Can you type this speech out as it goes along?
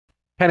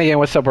And again,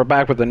 what's up? We're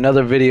back with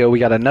another video. We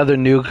got another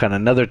nuke on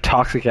another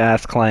toxic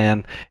ass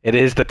clan. It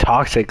is the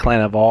toxic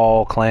clan of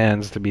all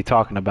clans to be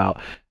talking about.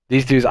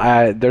 These dudes,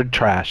 they're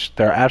trash.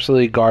 They're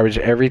absolutely garbage.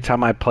 Every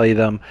time I play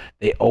them,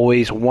 they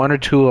always, one or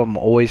two of them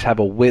always have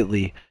a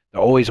Whitley.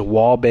 They're always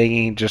wall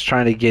banging, just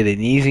trying to get an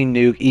easy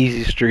nuke,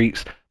 easy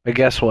streaks. But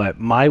guess what?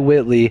 My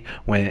Whitley,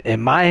 when in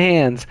my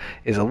hands,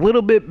 is a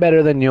little bit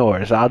better than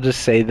yours. I'll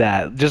just say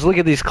that. Just look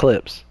at these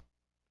clips.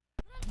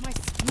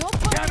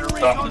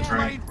 Stop the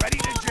train. Ready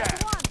to jab.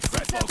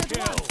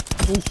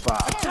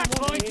 Attack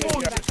line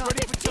forces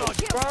ready for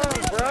charge. Burn,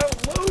 bro.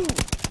 Move.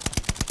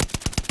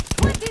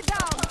 Put it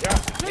down.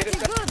 Pretty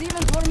good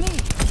even for me.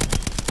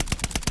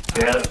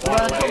 Yeah, that's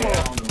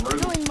Well, on the roof.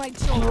 Doing my On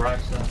the job.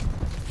 right side.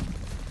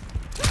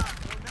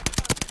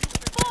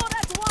 4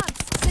 at once.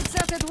 6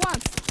 out at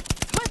once.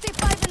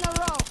 25 in a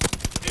row.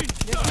 There's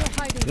no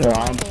hiding. Yeah,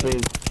 I'm free.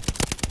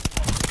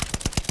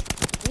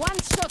 One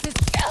shot is.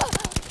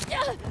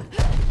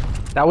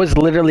 That was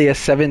literally a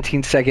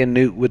 17-second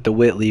nuke with the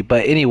Whitley.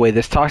 But anyway,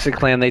 this toxic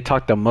clan, they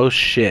talk the most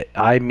shit.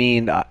 I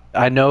mean,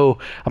 I know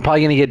I'm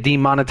probably going to get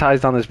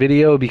demonetized on this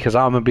video because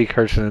I'm a big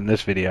person in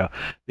this video.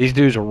 These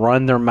dudes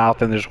run their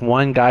mouth, and there's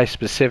one guy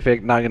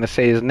specific, not going to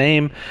say his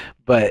name,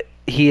 but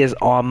he is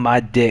on my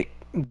dick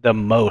the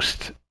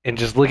most. And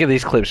just look at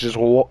these clips. Just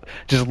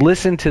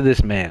listen to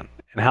this man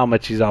and how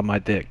much he's on my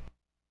dick.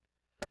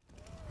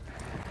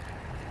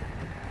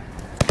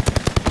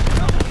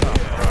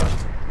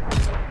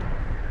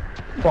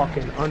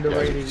 Fucking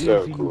underrated,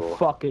 so easy, cool. you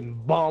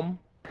fucking bum.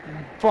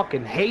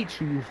 Fucking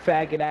hate you, you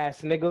faggot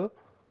ass nigga.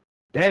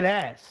 Dead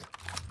ass.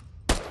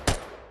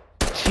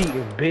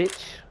 Cheating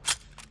bitch.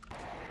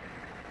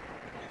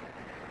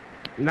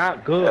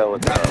 Not good. Hell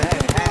Not no.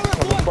 that ass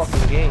on the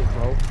fucking game,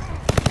 bro.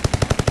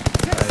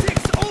 Get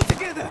 6 all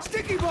together.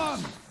 Sticky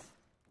bomb.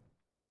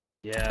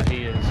 Yeah,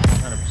 he is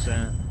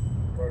 100%.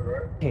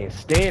 Can't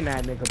stand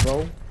that nigga,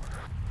 bro.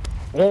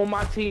 On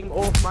my team,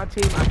 off my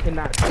team, I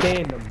cannot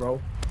stand them,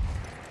 bro.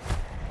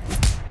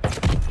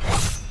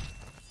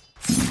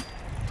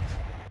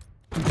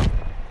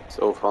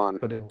 So fun.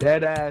 But the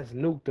dead ass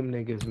nuke them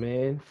niggas,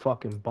 man.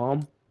 Fucking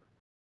bum.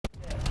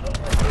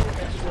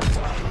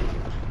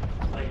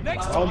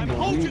 Next time,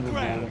 hold your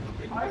ground.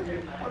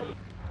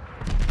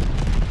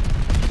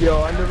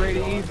 Yo,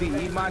 underrated easy,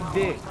 eat my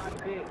dick.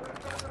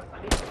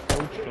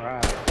 Don't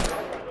try.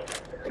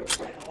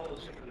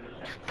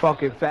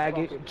 Fucking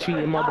faggot,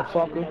 cheating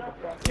motherfucker.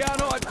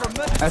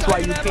 That's why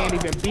you can't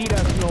even beat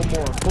us no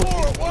more.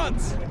 4 at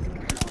once.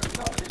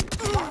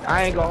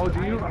 I ain't gonna hold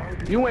you.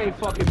 You ain't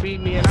fucking beat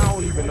me and I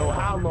don't even know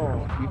how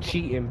long. You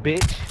cheating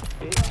bitch.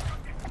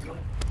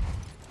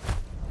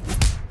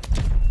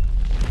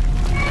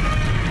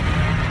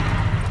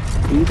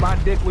 Eat my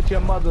dick with your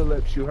mother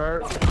lips, you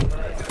heard?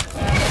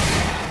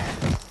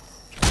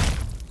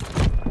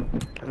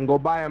 And go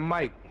buy a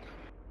mic.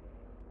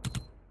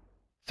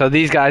 So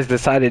these guys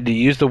decided to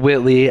use the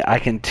Whitley. I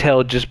can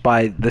tell just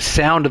by the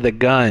sound of the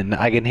gun.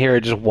 I can hear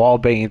it just wall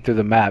banging through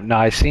the map. Now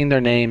I've seen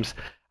their names.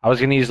 I was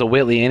going to use the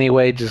Whitley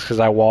anyway just because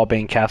I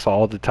wallbang castle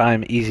all the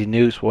time. Easy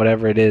nukes,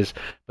 whatever it is.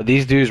 But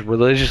these dudes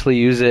religiously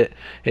use it.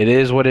 It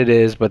is what it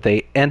is, but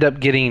they end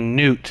up getting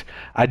nuked.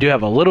 I do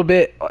have a little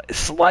bit,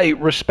 slight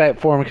respect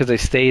for them because they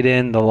stayed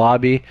in the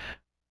lobby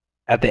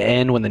at the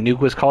end when the nuke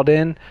was called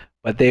in.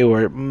 But they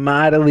were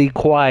mightily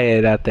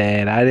quiet at the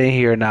end. I didn't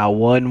hear not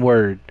one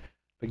word.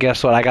 But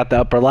guess what? I got the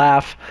upper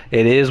laugh.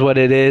 It is what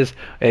it is.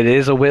 It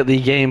is a Whitley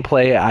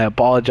gameplay. I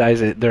apologize.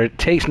 It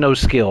takes no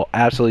skill.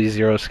 Absolutely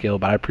zero skill.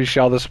 But I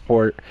appreciate all the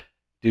support.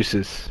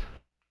 Deuces.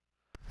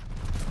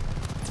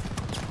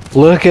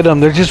 Look at them.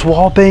 They're just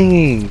wall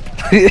banging.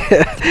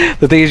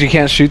 The thing is you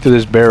can't shoot through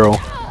this barrel.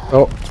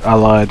 Oh, I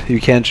lied.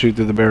 You can shoot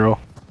through the barrel.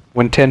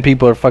 When 10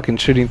 people are fucking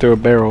shooting through a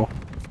barrel.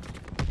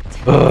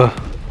 Ugh.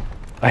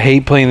 I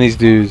hate playing these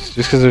dudes.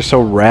 Just because they're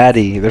so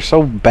ratty. They're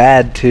so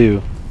bad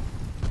too.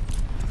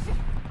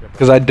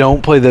 Because I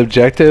don't play the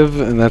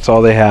objective, and that's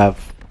all they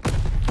have.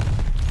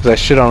 Because I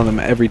shit on them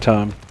every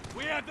time.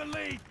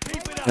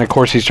 And of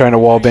course he's trying to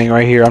wallbang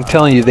right here. I'm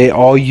telling you, they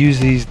all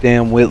use these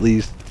damn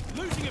Whitleys.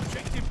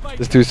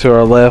 This dude's to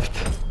our left.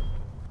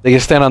 They can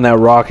stand on that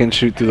rock and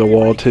shoot through the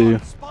wall too.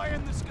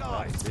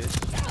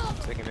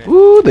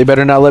 Woo, they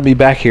better not let me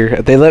back here.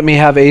 If they let me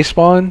have A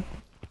spawn,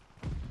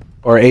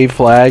 or A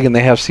flag, and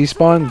they have C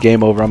spawn,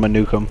 game over, I'm gonna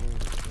nuke them.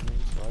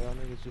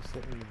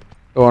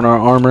 Go on our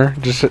armor,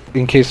 just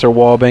in case they're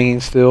wall banging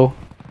still.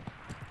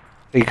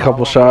 Take a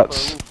couple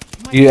shots.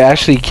 You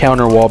actually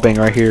counter wall bang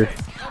right here.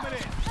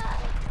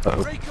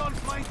 Uh-oh.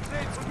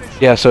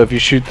 Yeah, so if you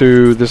shoot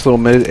through this little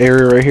mid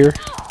area right here.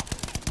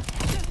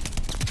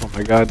 Oh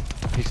my god,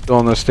 he's still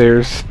on those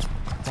stairs.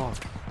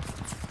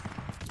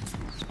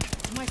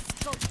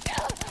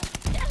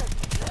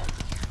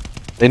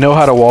 They know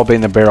how to wall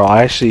bang the barrel.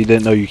 I actually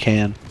didn't know you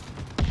can.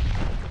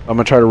 I'm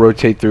gonna try to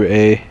rotate through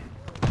A.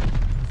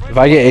 If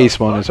I get A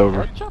spawn, it's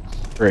over.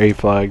 Or A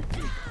flag.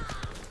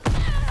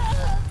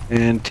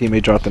 And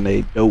teammate dropped an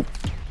nade. Nope.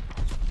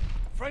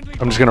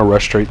 I'm just gonna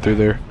rush straight through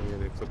there.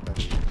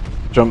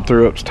 Jump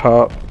through up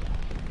top.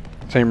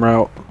 Same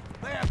route.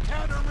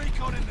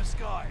 Recon in the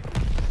sky.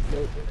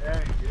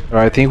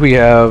 Alright, I think we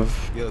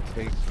have. Yo,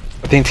 take.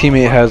 I think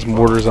teammate has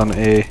mortars on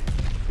A.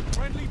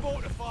 Friendly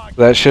mortar fire.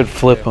 That should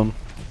flip him.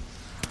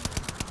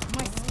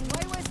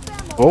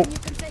 Oh,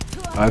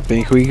 I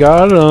think we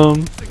got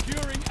him.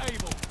 Securing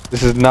able.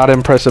 This is not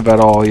impressive at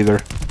all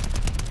either.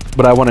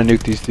 But I want to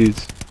nuke these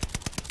dudes.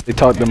 They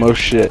talk the most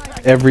shit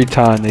every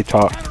time they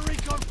talk. Counter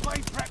recon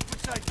plane prep for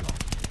takeoff.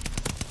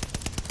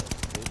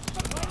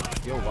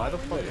 Yo, why the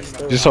fuck is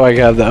there? Just so I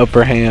have the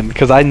upper hand.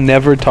 Because I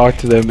never talk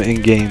to them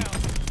in game.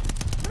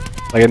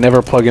 Like I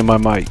never plug in my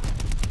mic.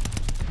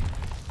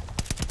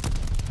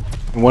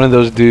 And one of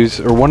those dudes,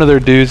 or one of their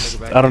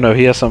dudes, I don't know,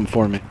 he has something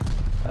for me.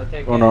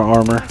 On our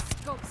armor.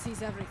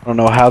 I don't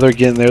know how they're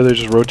getting there, they're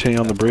just rotating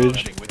on the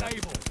bridge. With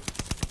able.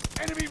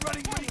 Enemy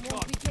running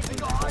recon. They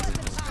got eyes in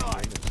the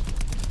sky.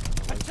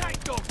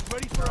 Attack dogs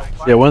ready for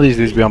action. Yeah, one of these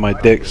dudes be on my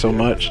dick so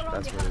much.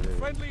 That's what it is.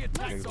 Friendly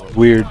attack dogs.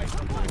 Weird.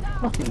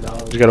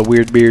 He's got a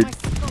weird beard.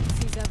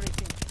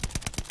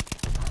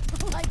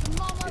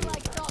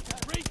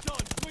 Recon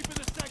sweeping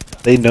the sector.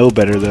 They know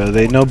better though.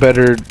 They know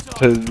better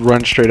to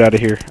run straight out of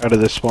here, out of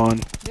this spawn.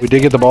 We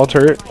did get the ball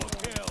turret.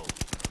 Kill.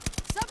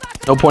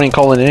 No point in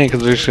calling it in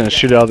because they're just gonna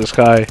shoot it out of the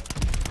sky.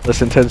 Less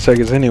than 10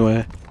 seconds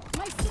anyway.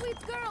 My sweet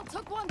girl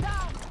took one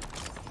down.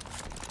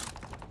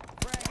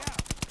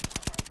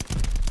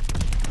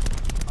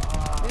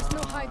 There's no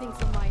hiding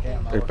from my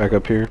aim. Right back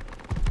up here.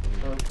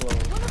 One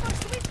of our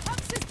sweet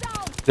pups is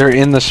down. They're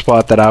in the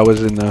spot that I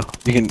was in though.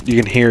 You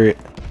can hear it.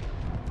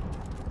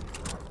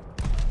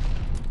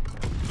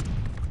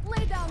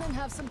 Lay down and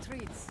have some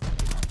treats.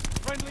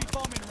 Friendly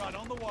bombing run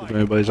on the way.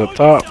 Everybody's up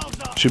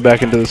top. Shoot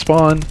back into the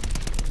spawn.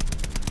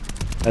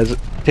 As it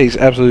takes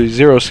absolutely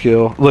zero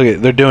skill. Look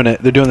at, they're doing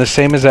it. They're doing the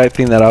same exact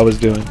thing that I was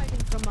doing Hiding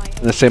from my in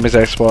aim. the same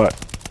exact spot.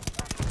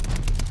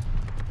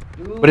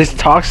 But it's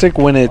toxic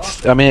when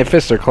it's. I mean, it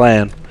fits their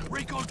clan.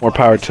 More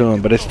power to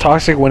them. But it's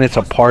toxic when it's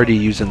a party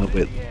using the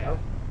whip.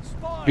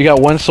 If you got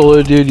one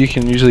solo dude, you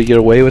can usually get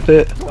away with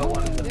it. There's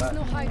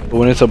no hiding. But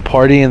when it's a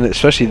party, and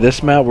especially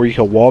this map where you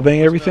can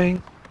wallbang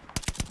everything,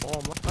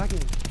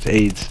 it's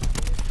AIDS.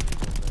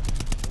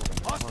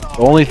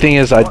 The only thing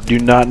is, I do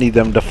not need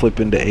them to flip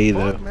into A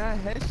though, Man,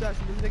 headshots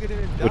and this nigga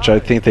didn't die. which I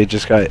think they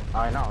just got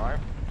I know, right?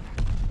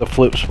 the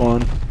flip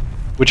spawn,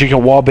 which you can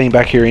wallbang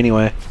back here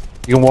anyway.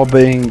 You can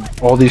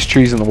wallbang all these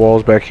trees and the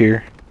walls back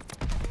here.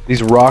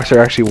 These rocks are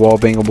actually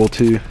wallbangable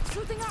too.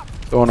 Shooting up.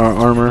 Go on our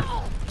armor.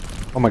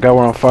 Oh my god,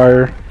 we're on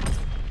fire.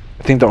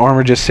 I think the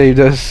armor just saved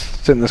us.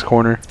 Sit in this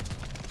corner.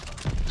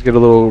 Let's get a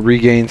little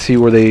regain, see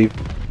where they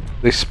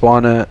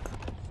spawn at.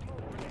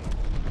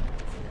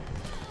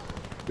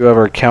 Do have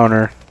our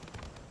counter.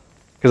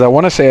 Because I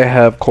want to say I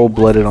have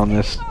cold-blooded on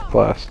this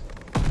class.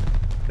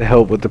 To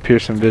help with the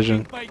piercing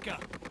vision. Baker.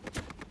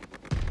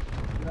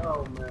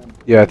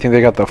 Yeah, I think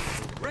they got the...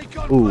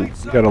 Recon Ooh, plane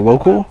we got a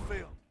local?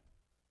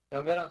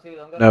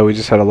 battlefield. No, we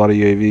just had a lot of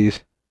UAVs.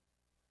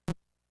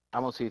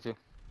 I'm on C2.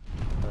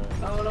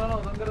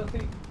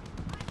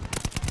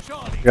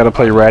 Charlie. Gotta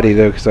play ratty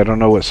though, because I don't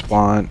know what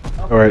spawn.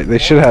 Alright, they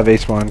should have A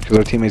spawn, because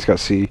our teammates got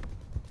C.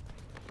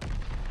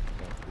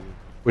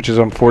 Which is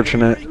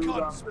unfortunate,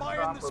 Recon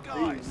spy in the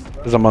skies.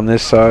 because I'm on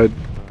this side.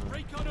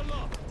 Recon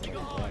aloft. You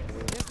got eyes.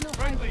 There's no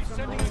Friendly hiding from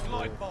sending my a aim.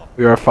 glide bomb.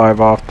 We are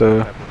 5 off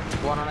though.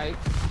 1 on 8. Ooh,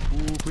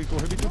 please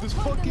don't hit me through this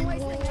fucking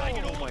wall.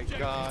 Taking all Oh my objectives.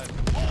 god.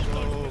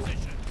 Hold those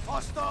positions.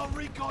 Hostile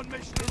recon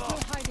mission There's no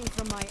aloft. hiding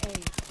from my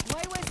aim.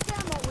 Why waste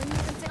ammo when you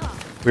can take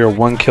off? We are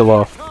 1 kill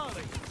off.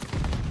 Charlie.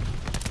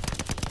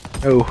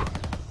 Oh,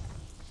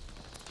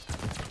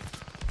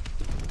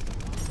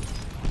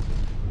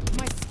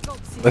 My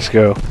scope sees let's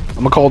go. I'm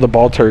gonna call the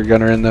ball turret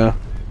gunner in though.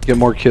 Get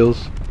more kills.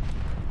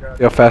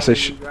 See how fast they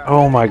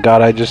oh my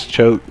god, I just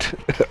choked.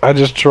 I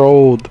just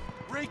trolled.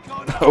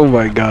 Recon. Oh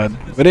my god.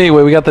 But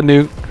anyway, we got the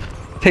nuke.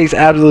 Takes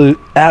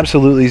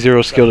absolutely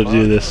zero skill to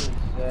do this.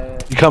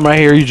 You come right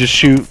here, you just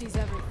shoot. sees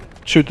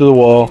everything. Shoot through the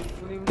wall.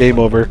 Game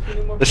over.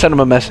 Let's send them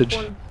a message.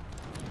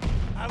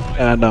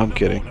 No, I'm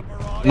kidding.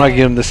 I'm not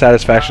giving them the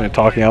satisfaction of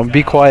talking. I'm gonna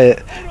be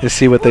quiet and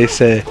see what they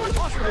say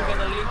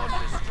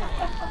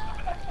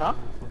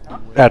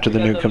after the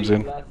nuke comes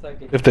in.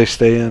 If they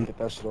stay in. Get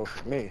that shit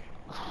off me.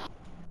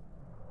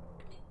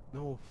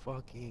 No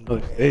fucking. Oh,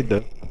 they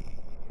do.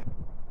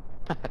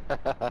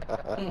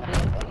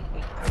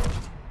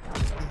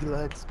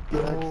 Let's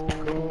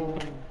go.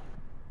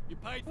 You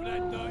paid for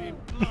that dirty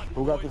blood.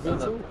 Who got the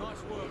boys. V2?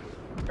 Nice work.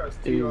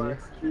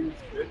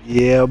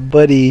 Yeah,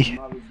 buddy.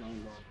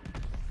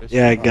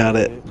 Yeah, I got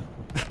it.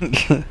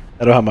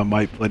 I don't have my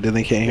mic plugged in.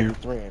 They can't hear.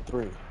 3 and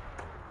 3.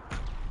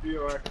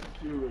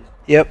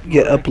 Yep,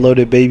 get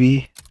uploaded,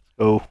 baby.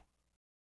 Oh.